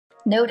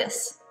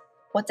Notice,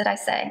 what did I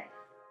say?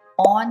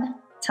 On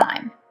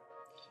time.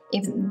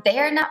 If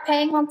they're not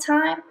paying on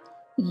time,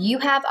 you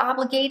have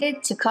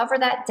obligated to cover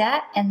that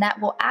debt, and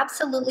that will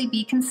absolutely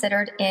be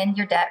considered in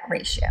your debt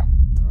ratio.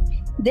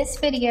 This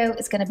video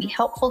is going to be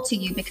helpful to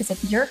you because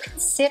if you're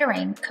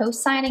considering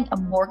co-signing a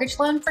mortgage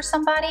loan for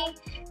somebody,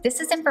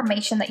 this is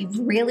information that you've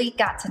really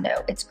got to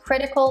know. It's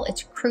critical,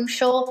 it's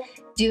crucial.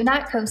 Do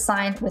not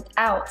co-sign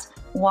without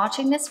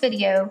watching this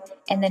video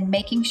and then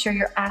making sure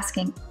you're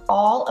asking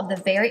all of the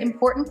very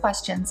important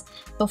questions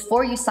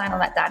before you sign on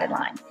that dotted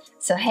line.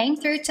 So hang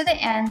through to the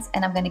end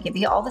and I'm going to give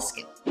you all the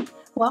scoop.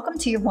 Welcome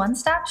to your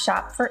one-stop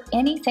shop for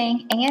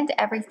anything and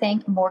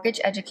everything mortgage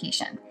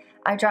education.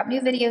 I drop new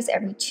videos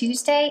every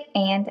Tuesday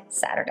and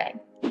Saturday.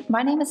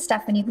 My name is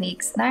Stephanie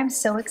Weeks, and I'm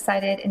so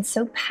excited and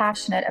so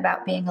passionate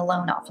about being a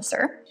loan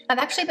officer. I've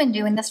actually been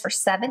doing this for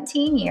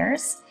 17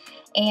 years,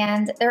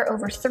 and there are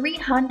over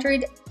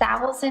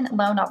 300,000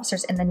 loan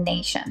officers in the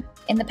nation.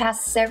 In the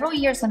past several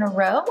years in a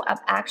row,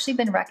 I've actually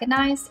been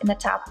recognized in the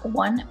top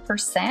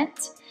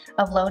 1%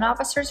 of loan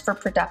officers for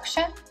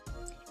production.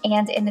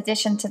 And in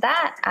addition to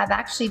that, I've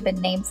actually been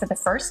named for the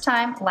first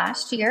time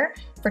last year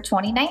for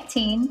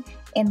 2019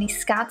 in the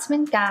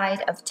Scotsman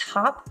Guide of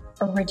Top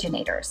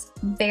Originators.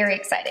 Very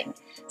exciting.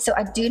 So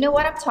I do know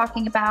what I'm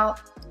talking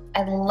about.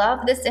 I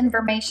love this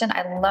information.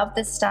 I love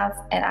this stuff,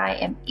 and I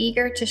am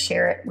eager to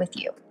share it with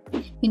you.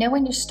 You know,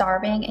 when you're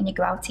starving and you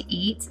go out to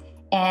eat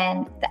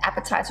and the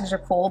appetizers are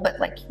cool, but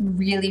like you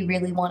really,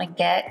 really want to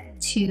get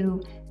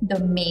to the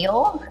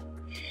meal?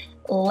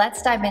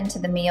 Let's dive into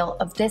the meal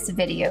of this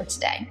video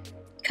today.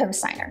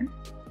 Cosigner.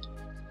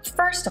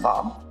 First of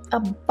all, a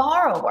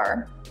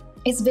borrower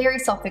is very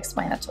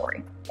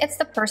self-explanatory. It's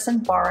the person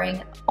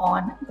borrowing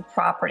on the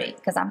property,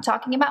 because I'm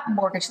talking about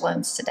mortgage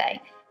loans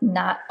today,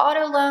 not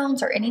auto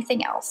loans or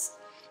anything else.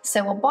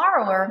 So a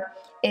borrower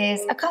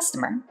is a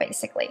customer,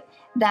 basically,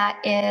 that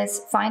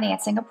is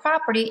financing a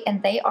property,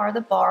 and they are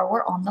the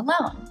borrower on the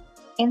loan.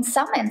 In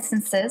some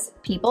instances,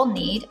 people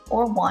need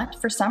or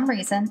want, for some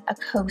reason, a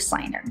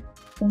cosigner.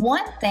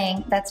 One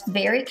thing that's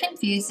very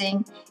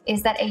confusing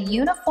is that a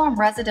uniform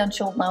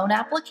residential loan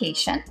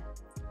application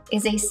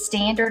is a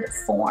standard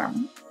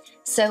form.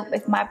 So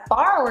if my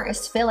borrower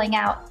is filling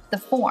out the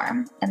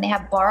form, and they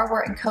have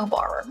borrower and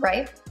co-borrower,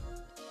 right?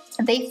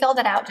 They fill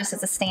that out just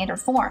as a standard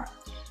form.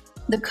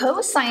 The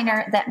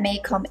cosigner that may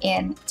come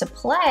in to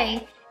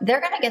play,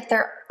 they're gonna get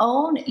their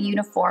own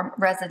uniform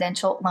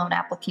residential loan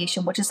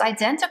application, which is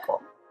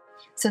identical.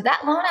 So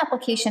that loan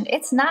application,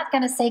 it's not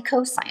gonna say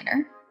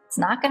cosigner. It's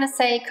not going to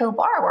say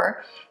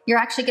co-borrower. You're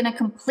actually going to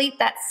complete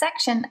that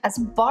section as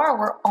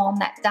borrower on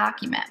that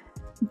document.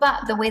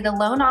 But the way the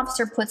loan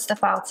officer puts the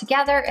file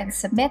together and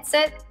submits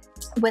it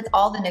with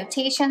all the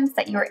notations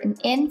that you're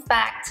in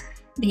fact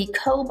the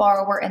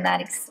co-borrower in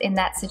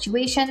that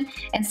situation,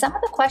 and some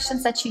of the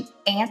questions that you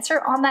answer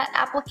on that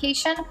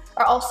application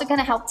are also going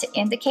to help to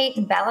indicate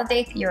and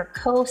validate that you're a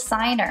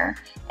co-signer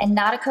and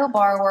not a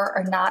co-borrower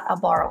or not a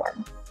borrower.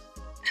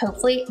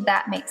 Hopefully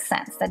that makes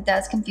sense. That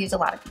does confuse a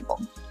lot of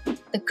people.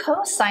 The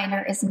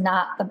cosigner is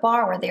not the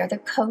borrower, they are the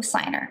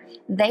cosigner.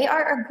 They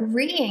are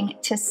agreeing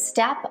to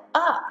step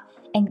up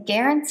and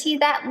guarantee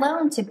that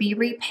loan to be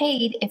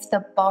repaid if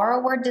the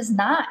borrower does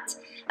not.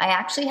 I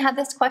actually had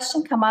this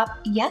question come up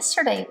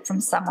yesterday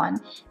from someone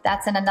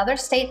that's in another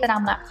state that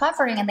I'm not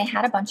covering, and they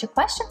had a bunch of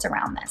questions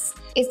around this.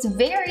 It's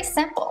very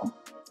simple.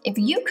 If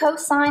you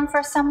co-sign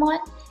for someone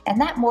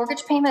and that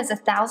mortgage payment is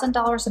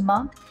 $1,000 a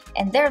month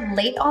and they're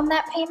late on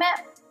that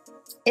payment,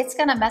 it's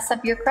going to mess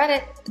up your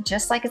credit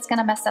just like it's going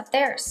to mess up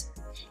theirs.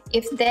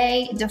 If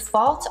they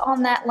default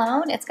on that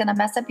loan, it's going to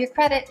mess up your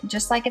credit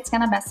just like it's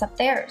going to mess up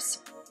theirs.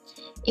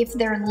 If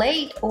they're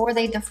late or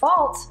they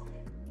default,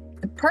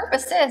 the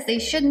purpose is they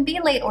shouldn't be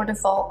late or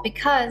default,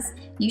 because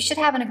you should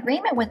have an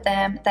agreement with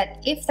them that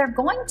if they're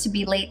going to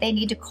be late, they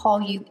need to call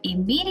you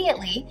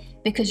immediately,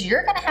 because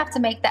you're going to have to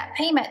make that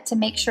payment to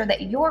make sure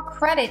that your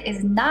credit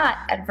is not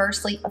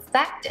adversely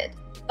affected.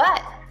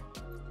 But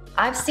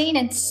I've seen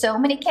in so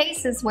many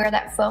cases where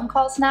that phone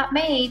call's not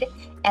made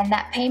and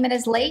that payment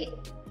is late,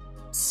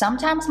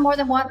 sometimes more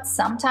than once,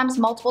 sometimes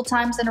multiple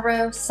times in a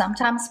row,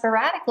 sometimes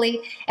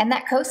sporadically, and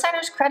that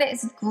cosigner's credit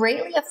is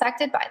greatly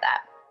affected by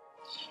that.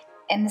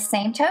 In the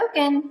same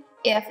token,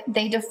 if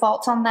they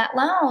default on that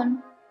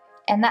loan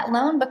and that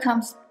loan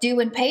becomes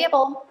due and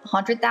payable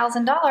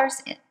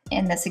 $100,000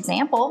 in this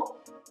example,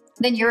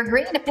 then you're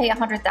agreeing to pay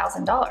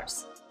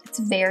 $100,000. It's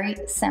very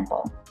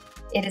simple.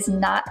 It is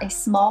not a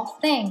small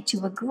thing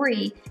to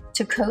agree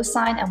to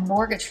co-sign a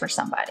mortgage for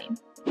somebody.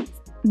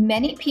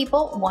 Many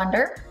people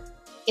wonder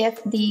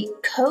if the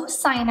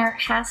co-signer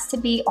has to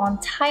be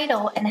on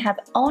title and have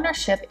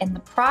ownership in the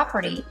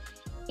property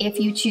if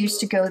you choose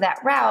to go that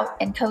route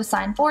and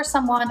co-sign for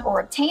someone or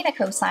obtain a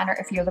co-signer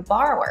if you're the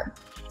borrower.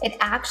 It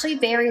actually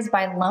varies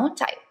by loan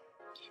type.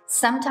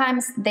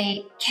 Sometimes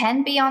they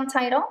can be on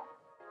title,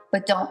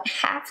 but don't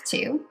have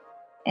to,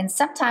 and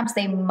sometimes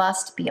they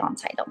must be on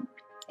title.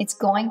 It's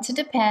going to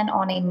depend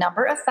on a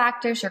number of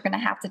factors. You're going to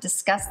have to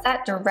discuss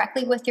that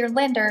directly with your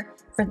lender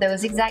for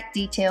those exact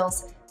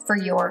details for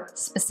your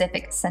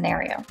specific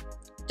scenario.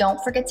 Don't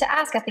forget to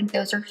ask. I think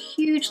those are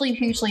hugely,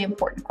 hugely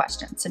important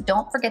questions. So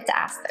don't forget to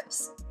ask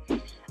those.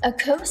 A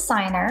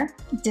cosigner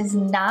does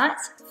not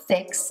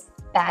fix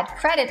bad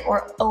credit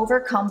or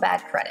overcome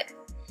bad credit.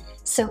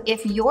 So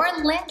if your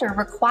lender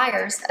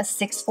requires a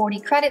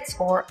 640 credit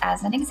score,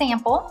 as an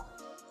example,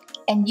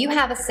 and you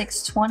have a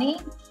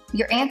 620,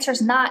 your answer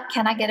is not,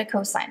 can I get a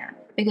cosigner?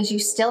 Because you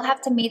still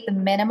have to meet the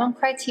minimum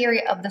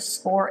criteria of the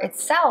score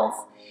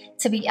itself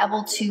to be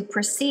able to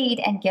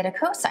proceed and get a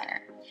cosigner.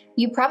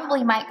 You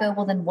probably might go,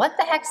 well, then what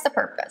the heck's the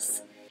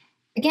purpose?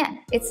 Again,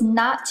 it's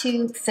not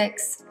to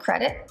fix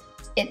credit.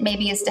 It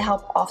maybe is to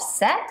help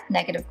offset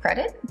negative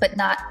credit, but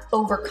not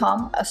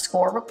overcome a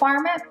score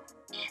requirement.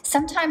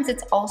 Sometimes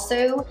it's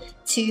also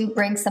to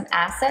bring some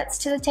assets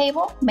to the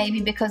table,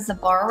 maybe because the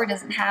borrower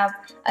doesn't have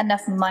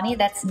enough money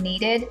that's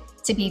needed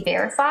to be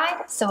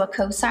verified. So a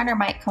cosigner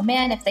might come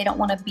in if they don't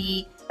want to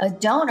be a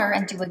donor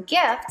and do a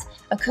gift.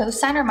 A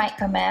cosigner might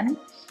come in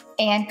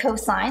and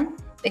cosign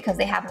because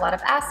they have a lot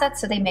of assets,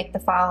 so they make the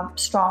file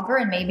stronger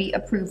and maybe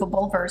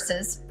approvable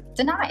versus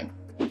denied.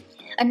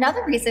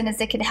 Another reason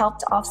is it could help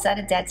to offset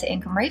a debt to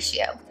income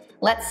ratio.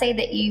 Let's say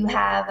that you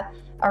have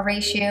a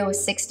ratio of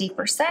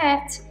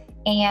 60%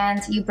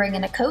 and you bring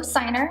in a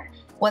cosigner.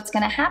 What's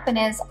going to happen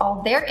is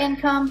all their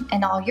income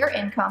and all your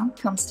income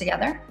comes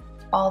together,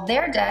 all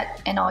their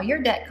debt and all your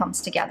debt comes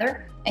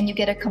together, and you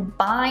get a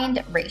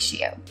combined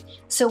ratio.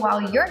 So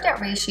while your debt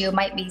ratio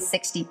might be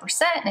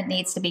 60% and it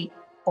needs to be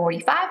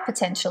 45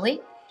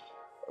 potentially,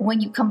 when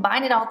you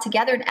combine it all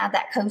together and add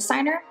that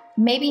cosigner,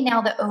 maybe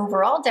now the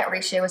overall debt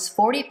ratio is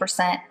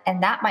 40%,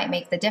 and that might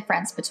make the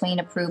difference between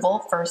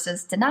approval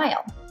versus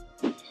denial.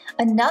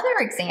 Another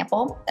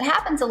example that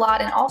happens a lot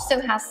and also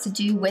has to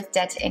do with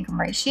debt to income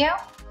ratio.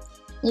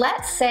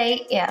 Let's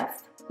say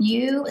if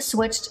you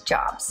switched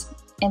jobs,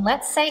 and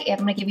let's say if,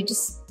 I'm going to give you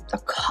just a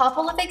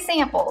couple of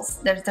examples.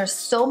 There's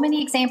so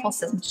many examples,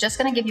 so I'm just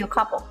going to give you a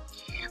couple.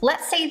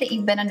 Let's say that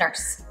you've been a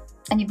nurse,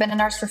 and you've been a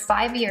nurse for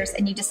 5 years,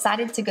 and you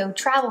decided to go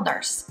travel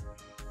nurse.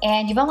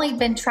 And you've only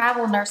been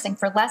travel nursing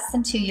for less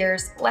than 2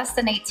 years, less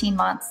than 18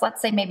 months,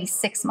 let's say maybe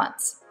 6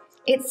 months.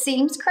 It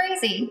seems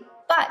crazy,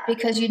 but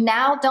because you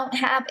now don't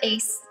have a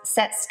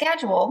set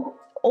schedule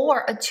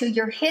or a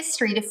 2-year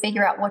history to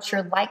figure out what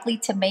you're likely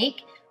to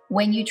make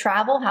when you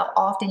travel, how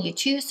often you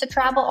choose to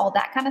travel, all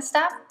that kind of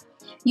stuff,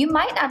 you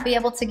might not be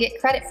able to get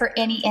credit for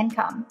any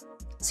income.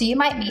 So you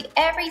might meet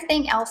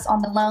everything else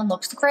on the loan,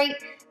 looks great,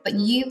 but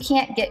you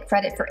can't get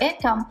credit for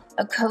income.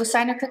 A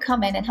cosigner could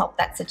come in and help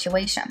that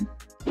situation.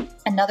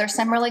 Another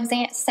similar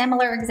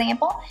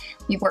example,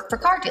 you work for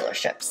car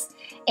dealerships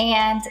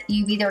and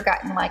you've either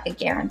gotten like a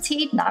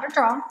guaranteed, not a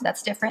draw,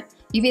 that's different.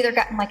 You've either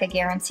gotten like a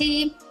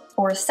guarantee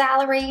or a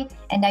salary,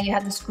 and now you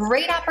have this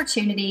great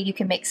opportunity. You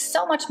can make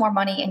so much more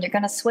money and you're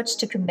going to switch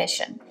to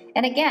commission.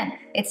 And again,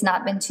 it's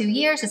not been 2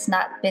 years, it's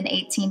not been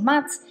 18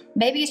 months.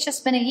 Maybe it's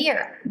just been a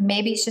year.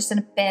 Maybe it's just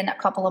been a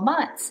couple of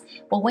months.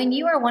 Well, when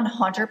you are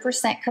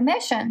 100%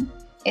 commission,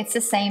 it's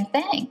the same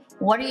thing.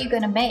 What are you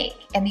going to make?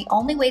 And the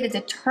only way to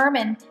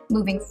determine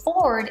moving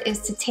forward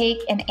is to take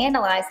and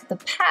analyze the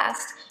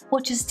past,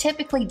 which is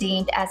typically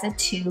deemed as a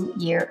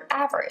 2-year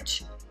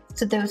average.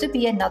 So those would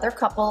be another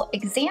couple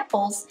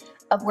examples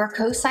of where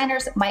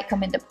cosigners might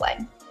come into play.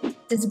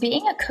 Does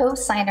being a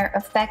cosigner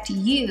affect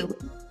you,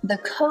 the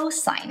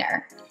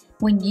cosigner,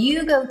 when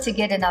you go to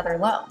get another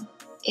loan?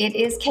 It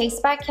is case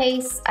by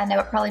case. I know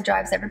it probably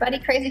drives everybody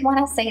crazy when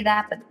I say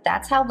that, but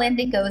that's how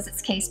lending goes.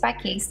 It's case by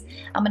case.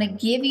 I'm going to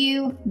give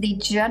you the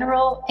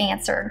general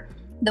answer,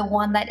 the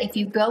one that if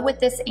you go with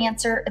this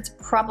answer, it's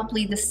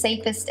probably the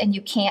safest and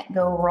you can't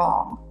go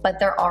wrong, but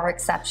there are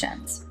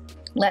exceptions.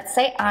 Let's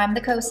say I'm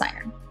the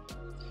cosigner.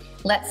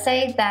 Let's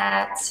say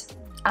that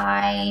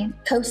I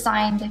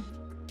cosigned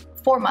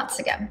 4 months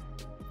ago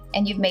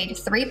and you've made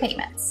 3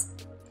 payments.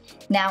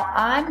 Now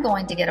I'm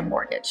going to get a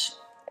mortgage.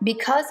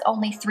 Because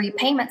only 3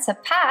 payments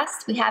have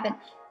passed, we haven't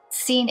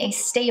seen a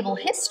stable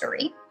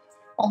history.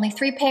 Only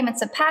 3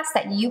 payments have passed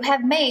that you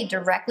have made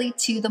directly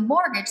to the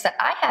mortgage that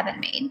I haven't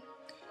made.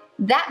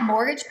 That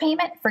mortgage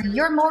payment for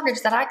your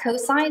mortgage that I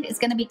co-signed is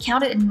going to be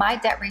counted in my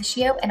debt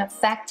ratio and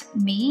affect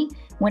me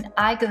when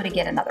I go to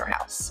get another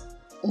house.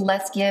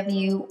 Let's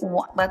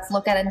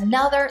look at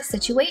another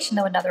situation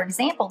though, another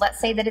example. Let's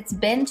say that it's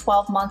been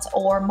 12 months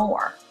or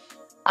more.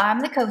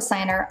 I'm the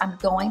cosigner. I'm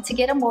going to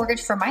get a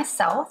mortgage for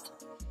myself.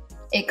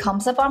 It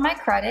comes up on my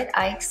credit.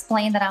 I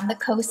explain that I'm the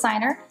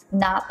cosigner,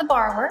 not the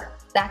borrower.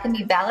 That can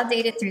be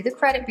validated through the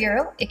credit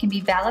bureau. It can be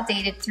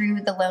validated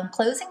through the loan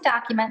closing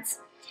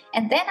documents.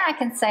 And then I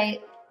can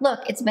say,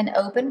 look, it's been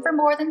open for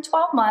more than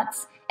 12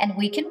 months, and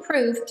we can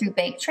prove through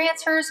bank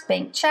transfers,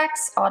 bank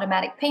checks,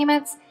 automatic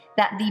payments,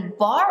 that the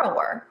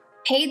borrower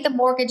paid the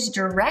mortgage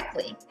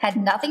directly, had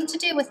nothing to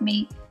do with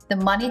me. The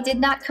money did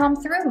not come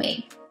through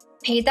me,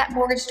 paid that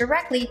mortgage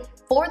directly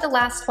for the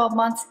last 12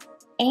 months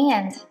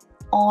and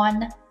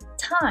on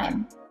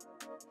time.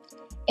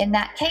 In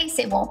that case,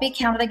 it won't be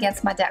counted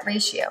against my debt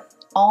ratio.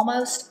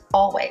 Almost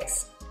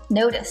always.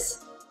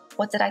 Notice,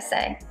 what did I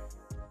say?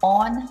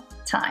 On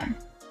time.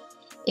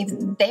 If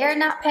they're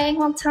not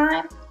paying on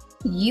time,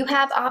 you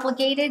have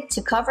obligated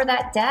to cover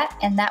that debt,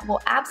 and that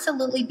will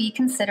absolutely be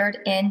considered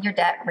in your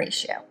debt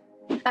ratio.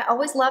 I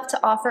always love to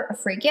offer a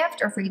free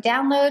gift or free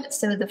download.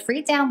 So the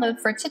free download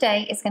for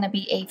today is going to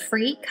be a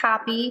free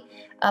copy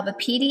of a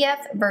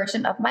PDF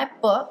version of my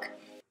book,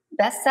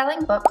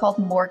 best-selling book called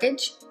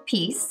Mortgage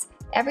Peace.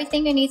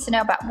 Everything you need to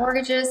know about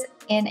mortgages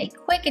in a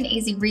quick and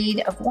easy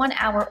read of 1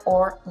 hour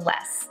or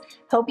less.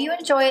 Hope you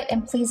enjoy it,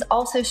 and please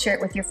also share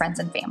it with your friends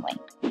and family.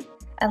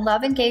 I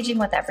love engaging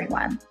with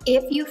everyone.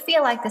 If you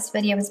feel like this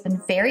video has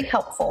been very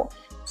helpful,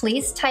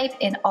 please type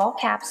in all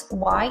caps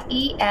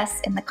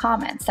YES in the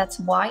comments. That's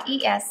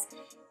YES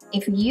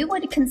if you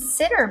would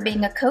consider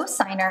being a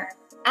cosigner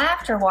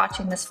after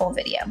watching this full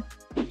video.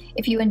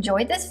 If you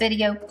enjoyed this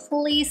video,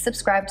 please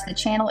subscribe to the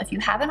channel if you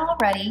haven't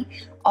already.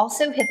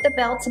 Also hit the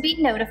bell to be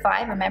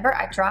notified. Remember,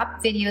 I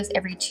drop videos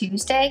every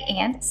Tuesday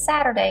and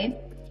Saturday.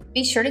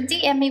 Be sure to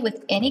DM me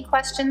with any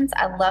questions.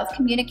 I love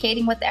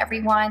communicating with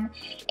everyone,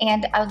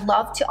 and I'd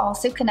love to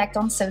also connect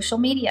on social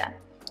media.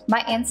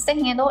 My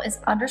Insta handle is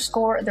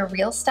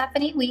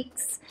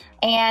 _TheRealStephanieWeeks,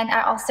 and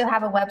I also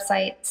have a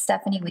website,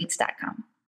 stephanieweeks.com.